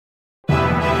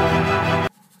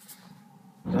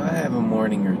So I have a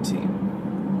morning routine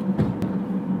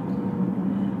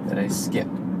that I skip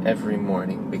every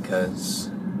morning because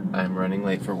I'm running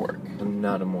late for work. I'm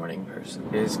not a morning person.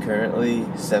 It is currently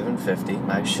 7:50.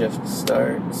 My shift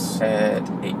starts at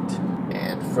 8.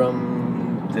 And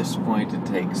from this point it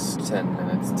takes 10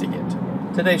 minutes to get to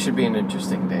work. Today should be an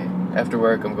interesting day. After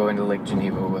work I'm going to Lake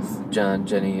Geneva with John,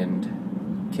 Jenny,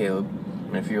 and Caleb.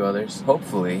 And a few others.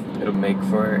 Hopefully, it'll make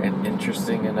for an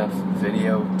interesting enough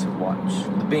video to watch.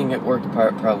 The being at work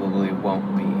part probably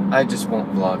won't be. I just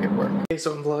won't vlog at work. Okay,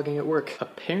 so I'm vlogging at work.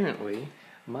 Apparently,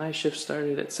 my shift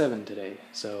started at 7 today,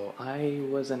 so I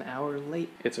was an hour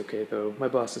late. It's okay though, my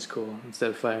boss is cool.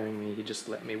 Instead of firing me, he just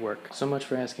let me work. So much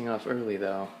for asking off early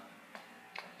though.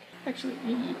 Actually,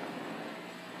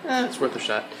 it's worth a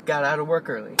shot. Got out of work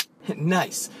early.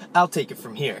 Nice, I'll take it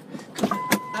from here.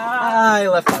 I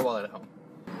left my wallet at home.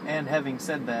 And having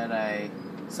said that, I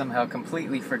somehow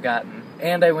completely forgotten.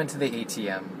 And I went to the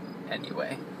ATM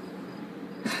anyway.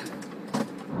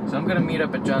 So I'm gonna meet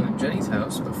up at John and Jenny's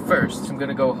house, but first I'm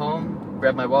gonna go home,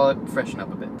 grab my wallet, freshen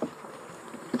up a bit.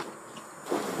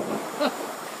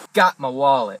 Got my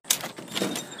wallet.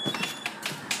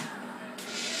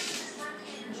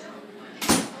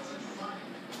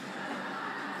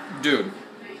 Dude.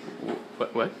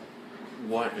 What?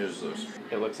 What is this?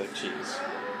 It looks like cheese.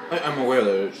 I'm aware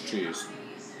that it's cheese.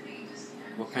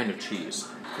 What kind of cheese?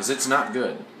 Because it's not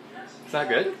good. It's not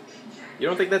good? You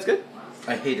don't think that's good?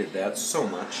 I hated that so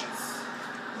much.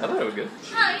 I thought it was good.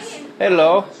 Hi.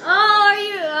 Hello. Oh, are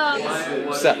you?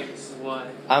 What?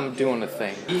 I'm doing a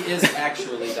thing. He is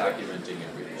actually documenting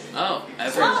everything. Oh,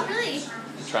 Oh, really?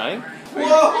 Trying?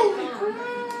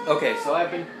 Whoa! Okay, so what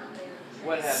happened?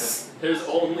 There's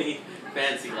only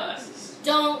fancy glasses.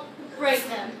 Don't break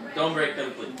them. Don't break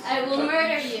them, please. I will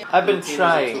murder you. I've been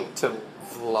trying to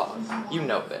vlog. You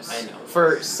know this. I know.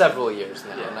 For several years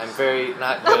now, and I'm very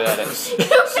not good at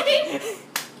it.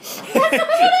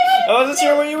 I wasn't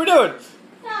sure what you were doing.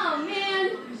 Oh,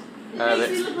 man. It Alright.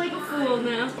 makes me look like a fool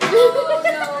now.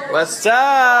 What's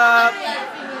up?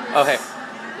 Oh, hey.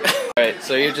 Alright,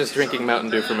 so you're just drinking Mountain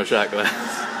Dew from a shot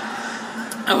glass.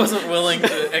 I wasn't willing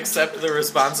to accept the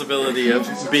responsibility of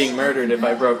being murdered if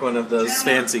I broke one of those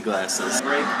fancy glasses.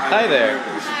 Hi there.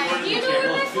 Hi. Do you know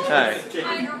where my phone Hi. is?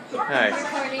 Hi.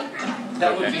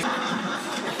 I'm recording.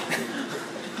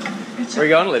 Okay. Where you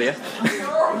going, Lydia?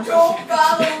 Don't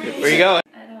follow me. Where you going?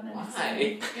 I don't know.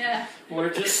 Hi. Yeah. We're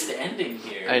just standing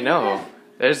here. I know.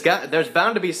 There's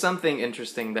bound to be something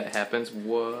interesting that happens.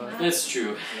 What? It's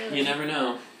true. You never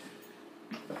know.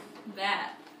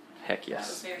 That Heck was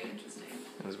yes. very interesting.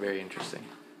 It was very interesting.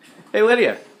 Hey,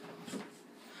 Lydia.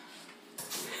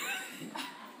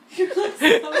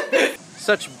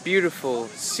 Such beautiful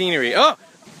scenery. Oh!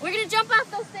 We're gonna jump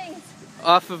off those things.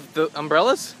 Off of the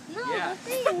umbrellas? No, the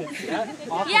things. Yeah.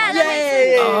 Yeah, that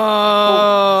makes sense.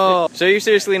 Oh! So you're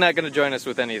seriously not going to join us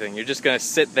with anything? You're just going to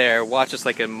sit there, watch us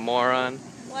like a moron?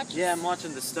 Watch. Yeah, I'm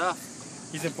watching the stuff.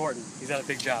 He's important. He's got a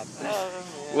big job.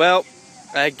 Well,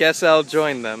 I guess I'll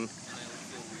join them.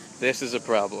 This is a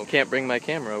problem. Can't bring my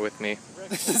camera with me.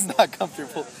 This is not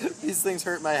comfortable. These things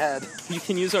hurt my head. You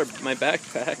can use my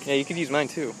backpack. Yeah, you could use mine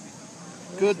too.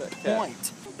 Good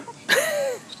point.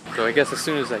 So I guess as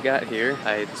soon as I got here,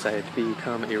 I decided to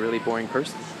become a really boring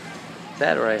person.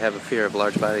 That or I have a fear of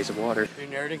large bodies of water. You're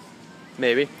nerding?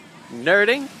 Maybe.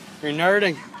 Nerding? You're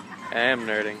nerding. I am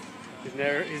nerding. He's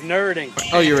nerding.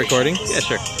 Oh, you're recording? Yeah,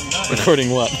 sure.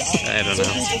 Recording what? I don't know.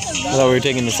 I thought we were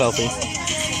taking the selfie.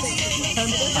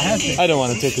 I don't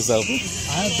want to take a selfie.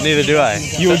 Neither do I.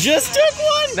 You just took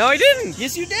one! No, I didn't.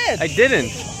 Yes, you did. I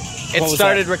didn't. It What was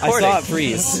started that? recording. I saw it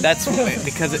freeze. That's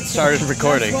because it started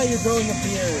recording. That's why you're growing up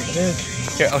here.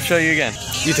 Here, I'll show you again.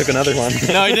 You took another one.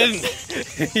 No, I didn't.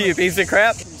 You piece of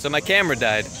crap. So my camera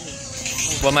died.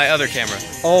 Well, my other camera.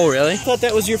 Oh, really? I thought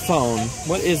that was your phone.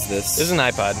 What is this? This is an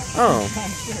iPod, Oh.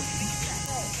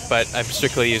 but I'm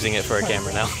strictly using it for a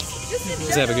camera now.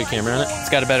 Does it have a good camera on it? It's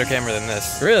got a better camera than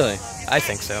this. Really? I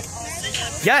think so.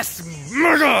 Yes!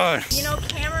 My God! You know,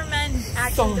 cameramen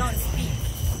actually don't speak.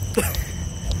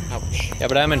 Yeah,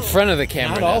 but I'm in front of the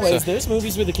camera Not now, always. so There's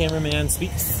movies where the cameraman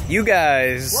speaks. you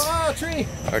guys Whoa, tree!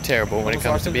 are terrible when it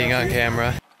comes to being on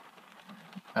camera.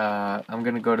 I'm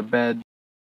gonna go to bed.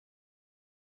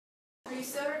 Are you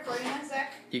still recording that,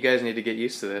 Zach? You guys need to get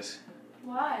used to this. It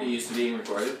Why? used to being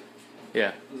recorded.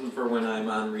 Yeah. This is for when I'm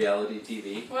on reality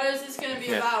TV. What is this gonna be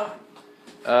Yeah. about?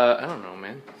 I don't know,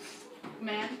 man.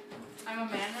 Man? I'm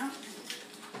a man now?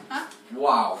 Huh?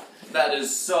 Wow. That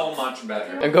is so much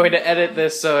better. I'm going to edit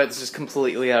this so it's just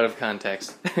completely out of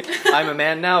context. I'm a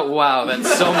man now? Wow,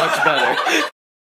 that's so much better.